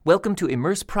Welcome to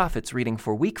Immerse Prophets reading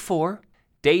for Week 4,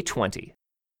 Day 20.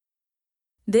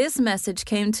 This message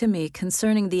came to me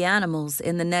concerning the animals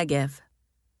in the Negev.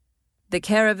 The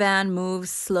caravan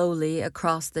moves slowly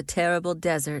across the terrible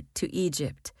desert to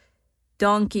Egypt,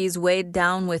 donkeys weighed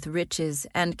down with riches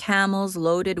and camels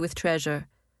loaded with treasure,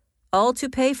 all to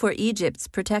pay for Egypt's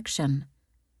protection.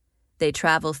 They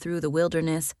travel through the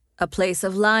wilderness, a place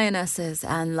of lionesses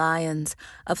and lions,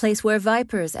 a place where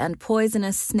vipers and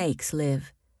poisonous snakes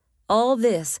live. All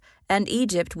this, and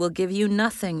Egypt will give you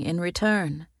nothing in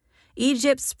return.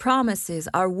 Egypt's promises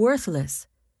are worthless.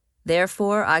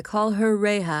 Therefore I call her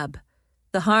Rahab,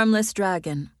 the harmless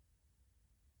dragon.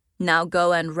 Now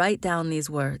go and write down these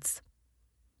words.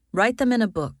 Write them in a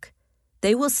book.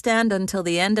 They will stand until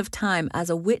the end of time as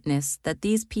a witness that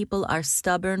these people are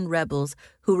stubborn rebels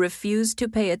who refuse to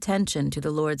pay attention to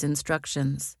the Lord's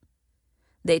instructions.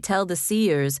 They tell the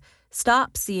seers,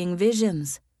 "Stop seeing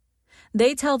visions."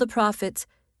 They tell the prophets,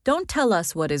 "Don't tell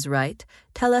us what is right.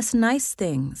 Tell us nice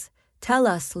things. Tell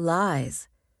us lies.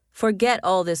 Forget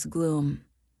all this gloom.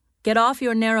 Get off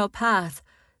your narrow path.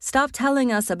 Stop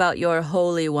telling us about your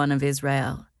Holy One of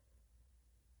Israel."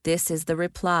 This is the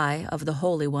reply of the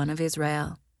Holy One of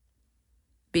Israel.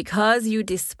 Because you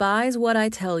despise what I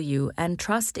tell you and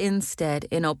trust instead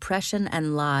in oppression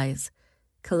and lies,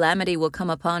 calamity will come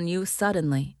upon you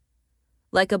suddenly,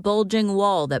 like a bulging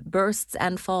wall that bursts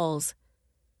and falls.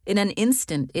 In an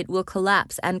instant it will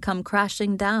collapse and come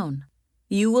crashing down.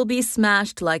 You will be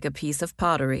smashed like a piece of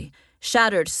pottery,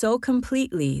 shattered so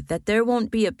completely that there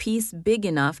won't be a piece big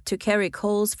enough to carry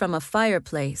coals from a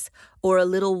fireplace or a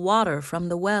little water from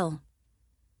the well.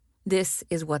 This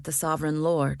is what the Sovereign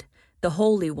Lord, the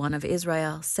Holy One of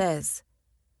Israel, says.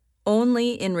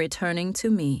 Only in returning to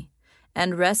me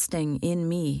and resting in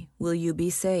me will you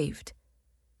be saved.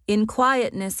 In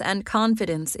quietness and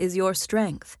confidence is your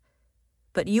strength.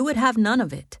 But you would have none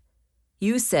of it.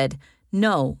 You said,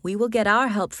 "No, we will get our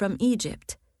help from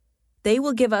Egypt. They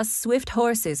will give us swift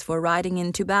horses for riding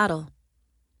into battle."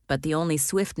 But the only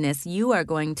swiftness you are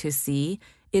going to see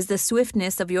is the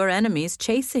swiftness of your enemies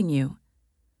chasing you.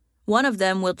 One of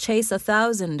them will chase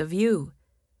 1,000 of you.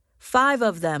 5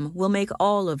 of them will make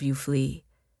all of you flee.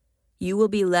 You will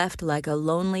be left like a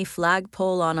lonely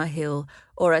flagpole on a hill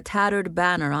or a tattered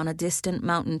banner on a distant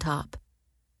mountaintop.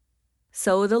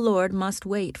 So the Lord must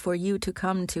wait for you to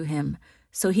come to him,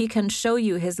 so he can show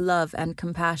you his love and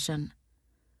compassion.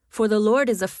 For the Lord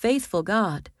is a faithful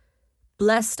God.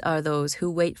 Blessed are those who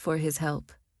wait for his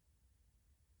help.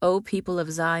 O people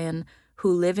of Zion,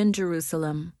 who live in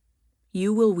Jerusalem,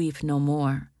 you will weep no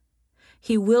more.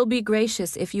 He will be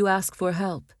gracious if you ask for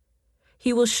help.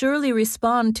 He will surely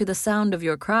respond to the sound of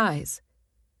your cries.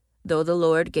 Though the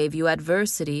Lord gave you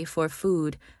adversity for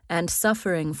food and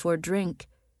suffering for drink,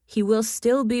 he will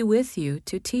still be with you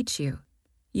to teach you.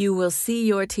 You will see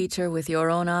your teacher with your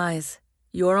own eyes.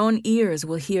 Your own ears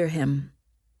will hear him.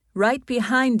 Right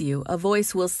behind you, a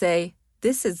voice will say,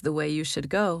 "This is the way you should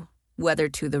go, whether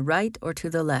to the right or to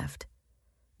the left."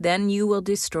 Then you will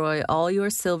destroy all your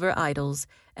silver idols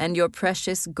and your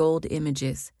precious gold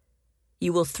images.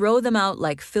 You will throw them out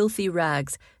like filthy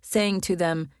rags, saying to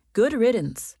them, "Good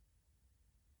riddance."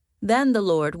 Then the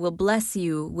Lord will bless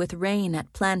you with rain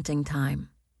at planting time.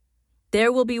 There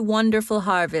will be wonderful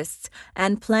harvests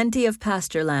and plenty of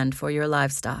pasture land for your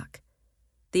livestock.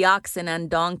 The oxen and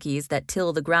donkeys that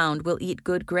till the ground will eat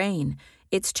good grain,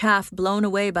 its chaff blown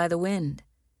away by the wind.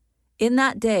 In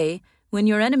that day, when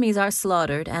your enemies are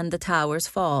slaughtered and the towers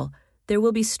fall, there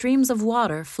will be streams of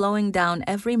water flowing down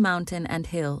every mountain and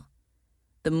hill.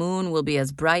 The moon will be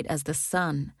as bright as the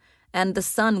sun, and the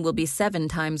sun will be 7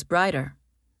 times brighter,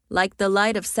 like the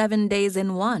light of 7 days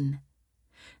in one.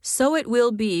 So it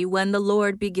will be when the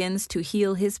Lord begins to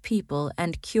heal his people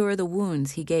and cure the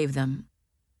wounds he gave them.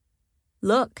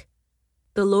 Look,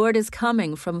 the Lord is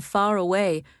coming from far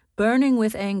away, burning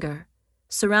with anger,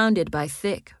 surrounded by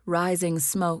thick, rising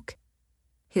smoke.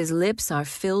 His lips are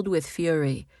filled with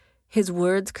fury. His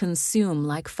words consume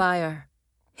like fire.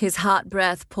 His hot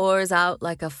breath pours out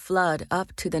like a flood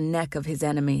up to the neck of his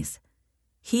enemies.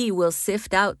 He will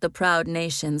sift out the proud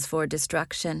nations for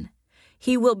destruction.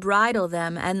 He will bridle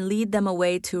them and lead them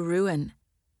away to ruin.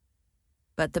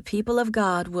 But the people of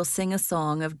God will sing a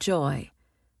song of joy,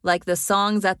 like the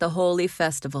songs at the holy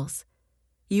festivals.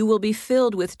 You will be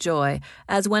filled with joy,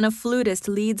 as when a flutist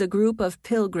leads a group of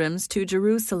pilgrims to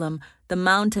Jerusalem, the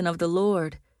mountain of the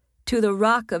Lord, to the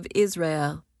rock of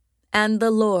Israel. And the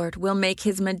Lord will make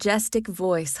his majestic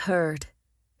voice heard.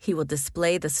 He will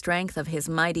display the strength of his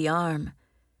mighty arm.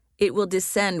 It will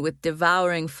descend with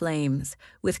devouring flames,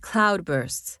 with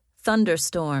cloudbursts,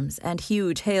 thunderstorms, and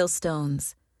huge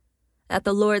hailstones. At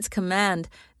the Lord's command,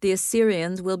 the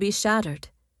Assyrians will be shattered.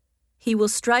 He will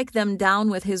strike them down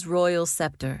with his royal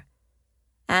scepter.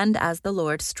 And as the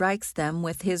Lord strikes them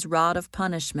with his rod of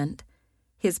punishment,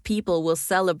 his people will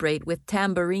celebrate with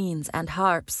tambourines and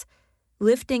harps.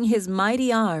 Lifting his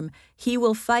mighty arm, he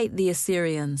will fight the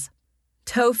Assyrians.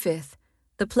 Topheth,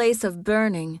 the place of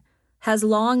burning, has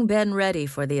long been ready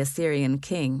for the Assyrian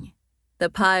king. The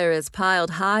pyre is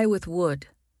piled high with wood.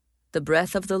 The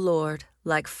breath of the Lord,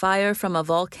 like fire from a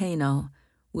volcano,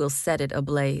 will set it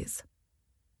ablaze.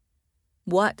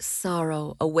 What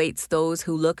sorrow awaits those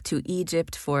who look to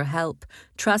Egypt for help,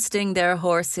 trusting their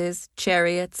horses,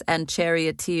 chariots, and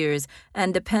charioteers,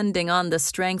 and depending on the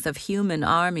strength of human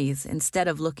armies instead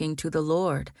of looking to the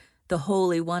Lord, the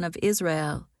Holy One of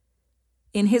Israel.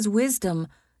 In his wisdom,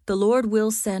 the Lord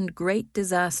will send great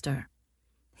disaster.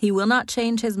 He will not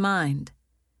change his mind.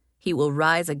 He will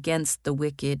rise against the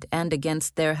wicked and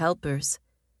against their helpers.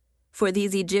 For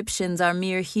these Egyptians are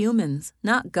mere humans,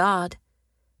 not God.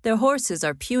 Their horses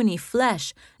are puny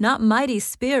flesh, not mighty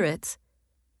spirits.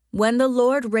 When the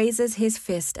Lord raises his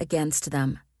fist against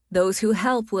them, those who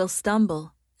help will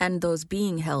stumble, and those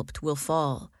being helped will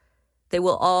fall. They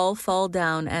will all fall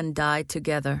down and die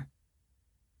together.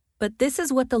 But this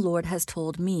is what the Lord has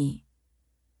told me.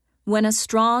 When a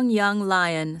strong young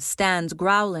lion stands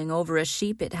growling over a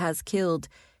sheep it has killed,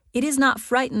 it is not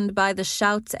frightened by the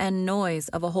shouts and noise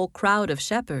of a whole crowd of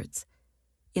shepherds.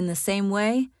 In the same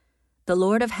way, the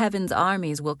Lord of heaven's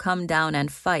armies will come down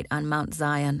and fight on Mount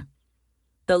Zion.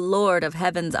 The Lord of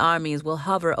heaven's armies will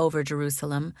hover over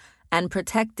Jerusalem and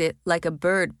protect it like a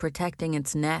bird protecting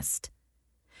its nest.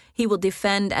 He will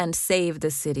defend and save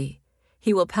the city.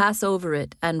 He will pass over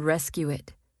it and rescue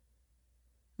it.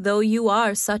 Though you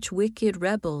are such wicked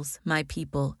rebels, my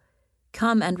people,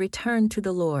 come and return to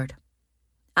the Lord.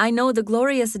 I know the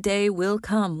glorious day will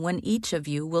come when each of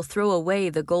you will throw away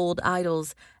the gold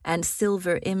idols and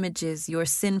silver images your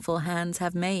sinful hands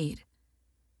have made.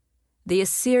 The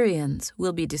Assyrians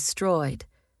will be destroyed,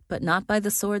 but not by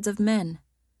the swords of men.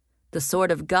 The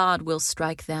sword of God will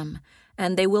strike them,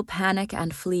 and they will panic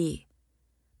and flee.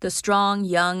 The strong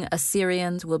young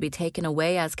Assyrians will be taken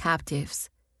away as captives.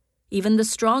 Even the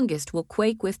strongest will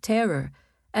quake with terror,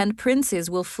 and princes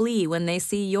will flee when they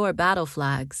see your battle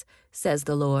flags, says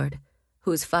the Lord,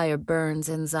 whose fire burns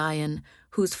in Zion,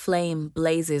 whose flame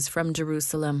blazes from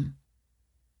Jerusalem.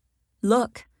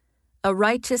 Look, a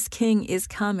righteous king is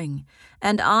coming,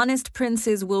 and honest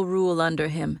princes will rule under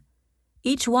him.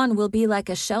 Each one will be like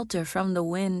a shelter from the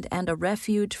wind and a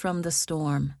refuge from the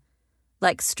storm,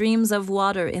 like streams of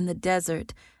water in the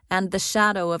desert and the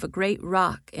shadow of a great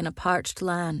rock in a parched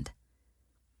land.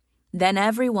 Then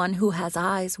everyone who has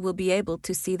eyes will be able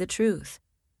to see the truth,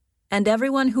 and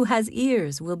everyone who has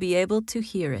ears will be able to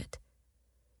hear it.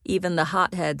 Even the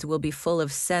hotheads will be full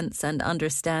of sense and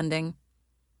understanding.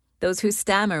 Those who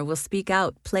stammer will speak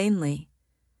out plainly.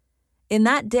 In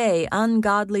that day,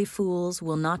 ungodly fools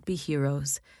will not be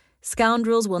heroes.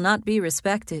 Scoundrels will not be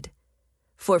respected.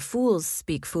 For fools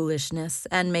speak foolishness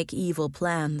and make evil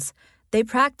plans. They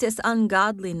practice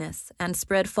ungodliness and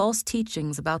spread false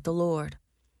teachings about the Lord.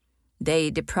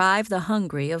 They deprive the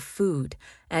hungry of food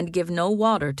and give no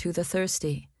water to the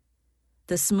thirsty.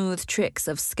 The smooth tricks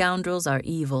of scoundrels are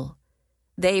evil.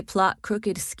 They plot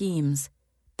crooked schemes.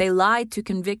 They lie to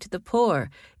convict the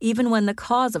poor, even when the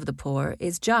cause of the poor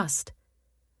is just.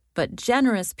 But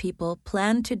generous people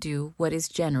plan to do what is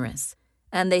generous,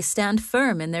 and they stand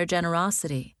firm in their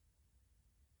generosity.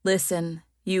 Listen,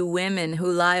 you women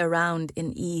who lie around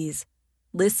in ease.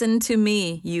 Listen to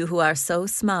me, you who are so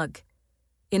smug.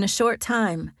 In a short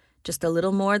time, just a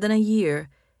little more than a year,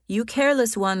 you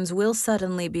careless ones will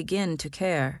suddenly begin to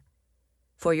care.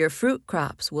 For your fruit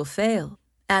crops will fail,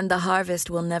 and the harvest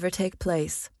will never take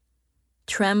place.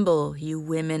 Tremble, you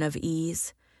women of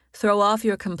ease. Throw off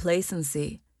your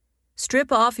complacency.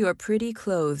 Strip off your pretty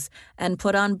clothes and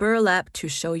put on burlap to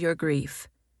show your grief.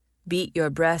 Beat your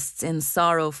breasts in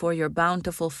sorrow for your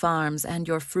bountiful farms and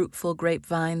your fruitful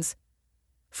grapevines.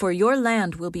 For your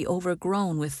land will be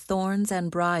overgrown with thorns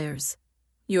and briars.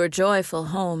 Your joyful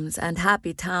homes and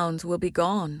happy towns will be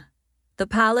gone. The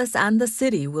palace and the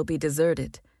city will be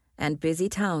deserted, and busy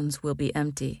towns will be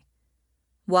empty.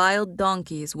 Wild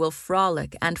donkeys will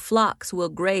frolic, and flocks will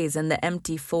graze in the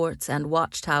empty forts and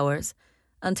watchtowers,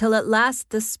 until at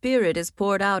last the Spirit is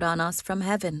poured out on us from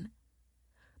heaven.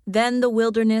 Then the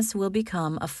wilderness will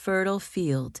become a fertile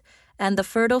field, and the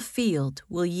fertile field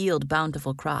will yield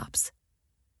bountiful crops.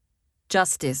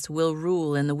 Justice will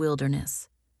rule in the wilderness,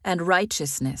 and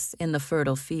righteousness in the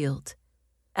fertile field.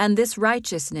 And this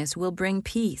righteousness will bring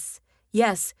peace.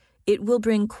 Yes, it will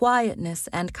bring quietness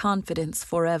and confidence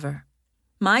forever.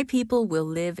 My people will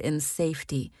live in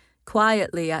safety,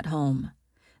 quietly at home.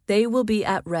 They will be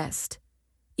at rest.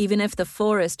 Even if the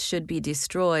forest should be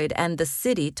destroyed and the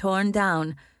city torn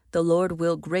down, the Lord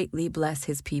will greatly bless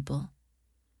his people.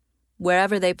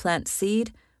 Wherever they plant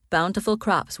seed, bountiful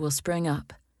crops will spring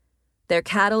up. Their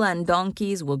cattle and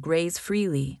donkeys will graze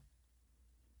freely.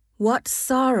 What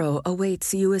sorrow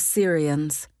awaits you,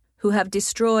 Assyrians, who have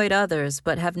destroyed others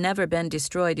but have never been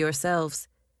destroyed yourselves.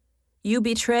 You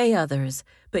betray others,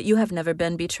 but you have never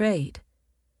been betrayed.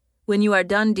 When you are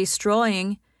done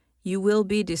destroying, you will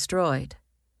be destroyed.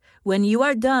 When you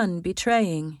are done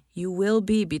betraying, you will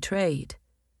be betrayed.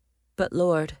 But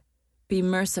Lord, be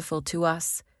merciful to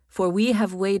us, for we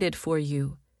have waited for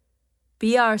you.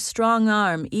 Be our strong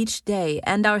arm each day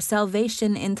and our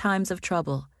salvation in times of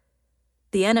trouble.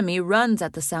 The enemy runs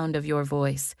at the sound of your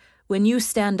voice. When you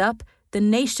stand up, the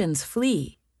nations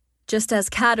flee. Just as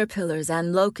caterpillars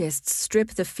and locusts strip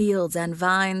the fields and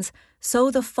vines,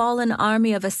 so the fallen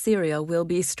army of Assyria will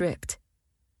be stripped.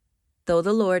 Though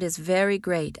the Lord is very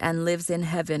great and lives in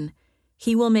heaven,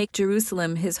 he will make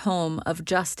Jerusalem his home of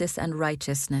justice and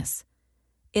righteousness.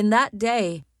 In that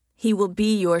day, he will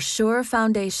be your sure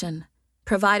foundation,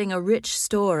 providing a rich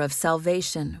store of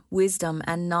salvation, wisdom,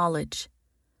 and knowledge.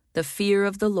 The fear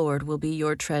of the Lord will be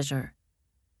your treasure.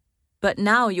 But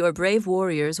now your brave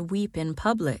warriors weep in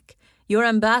public. Your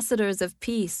ambassadors of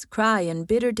peace cry in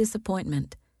bitter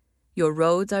disappointment. Your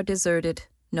roads are deserted.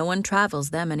 No one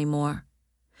travels them anymore.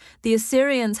 The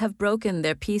Assyrians have broken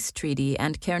their peace treaty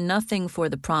and care nothing for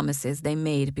the promises they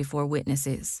made before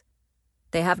witnesses.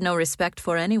 They have no respect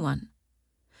for anyone.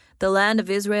 The land of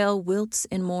Israel wilts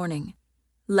in mourning.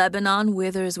 Lebanon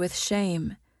withers with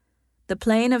shame. The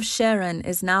plain of Sharon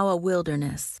is now a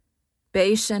wilderness.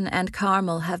 Bashan and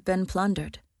Carmel have been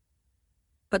plundered.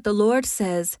 But the Lord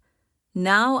says,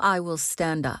 "Now I will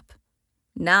stand up.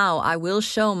 Now I will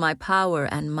show my power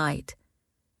and might.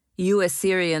 You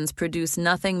Assyrians produce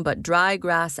nothing but dry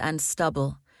grass and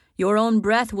stubble. Your own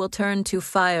breath will turn to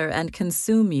fire and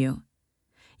consume you.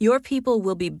 Your people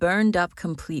will be burned up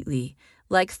completely,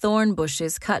 like thorn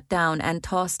bushes cut down and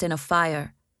tossed in a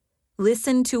fire.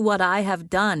 Listen to what I have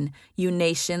done, you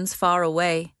nations far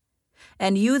away.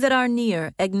 And you that are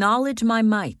near, acknowledge my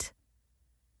might."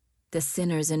 The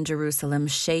sinners in Jerusalem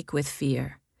shake with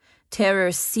fear.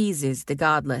 Terror seizes the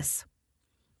godless.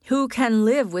 "Who can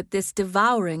live with this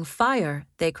devouring fire?"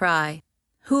 they cry.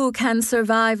 "Who can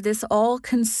survive this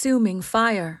all-consuming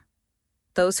fire?"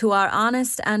 Those who are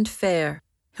honest and fair,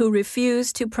 who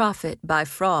refuse to profit by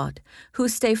fraud, who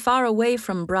stay far away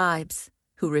from bribes,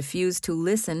 who refuse to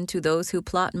listen to those who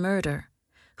plot murder,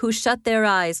 who shut their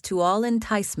eyes to all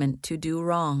enticement to do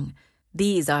wrong,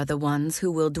 these are the ones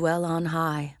who will dwell on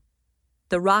high.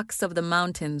 The rocks of the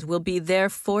mountains will be their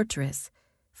fortress.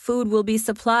 Food will be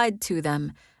supplied to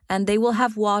them, and they will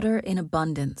have water in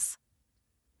abundance.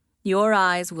 Your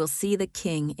eyes will see the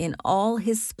King in all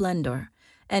his splendor,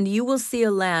 and you will see a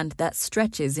land that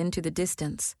stretches into the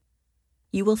distance.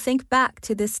 You will think back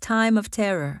to this time of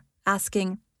terror,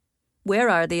 asking, "Where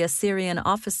are the Assyrian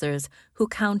officers who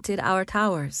counted our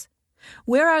towers?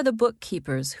 Where are the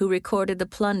bookkeepers who recorded the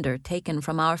plunder taken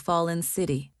from our fallen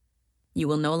city?" You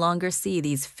will no longer see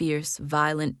these fierce,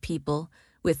 violent people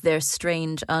with their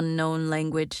strange, unknown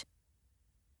language.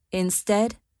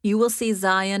 Instead, you will see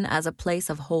Zion as a place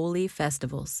of holy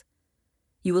festivals.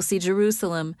 You will see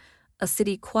Jerusalem, a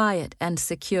city quiet and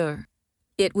secure.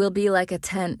 It will be like a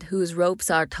tent whose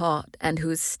ropes are taut and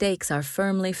whose stakes are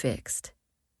firmly fixed.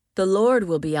 The Lord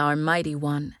will be our mighty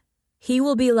one. He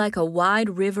will be like a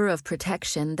wide river of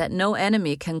protection that no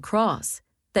enemy can cross,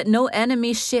 that no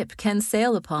enemy ship can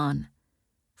sail upon.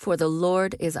 For the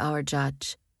Lord is our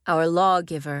judge, our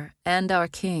lawgiver, and our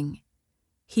king.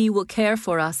 He will care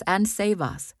for us and save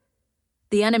us.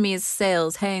 The enemy's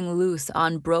sails hang loose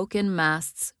on broken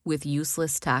masts with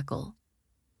useless tackle.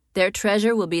 Their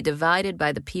treasure will be divided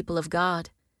by the people of God.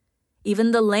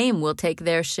 Even the lame will take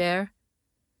their share.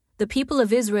 The people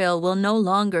of Israel will no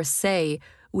longer say,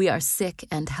 "We are sick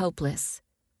and helpless,"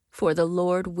 for the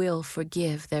Lord will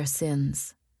forgive their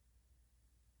sins.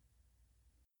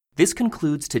 This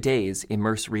concludes today's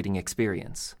Immerse reading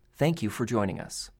experience. Thank you for joining us.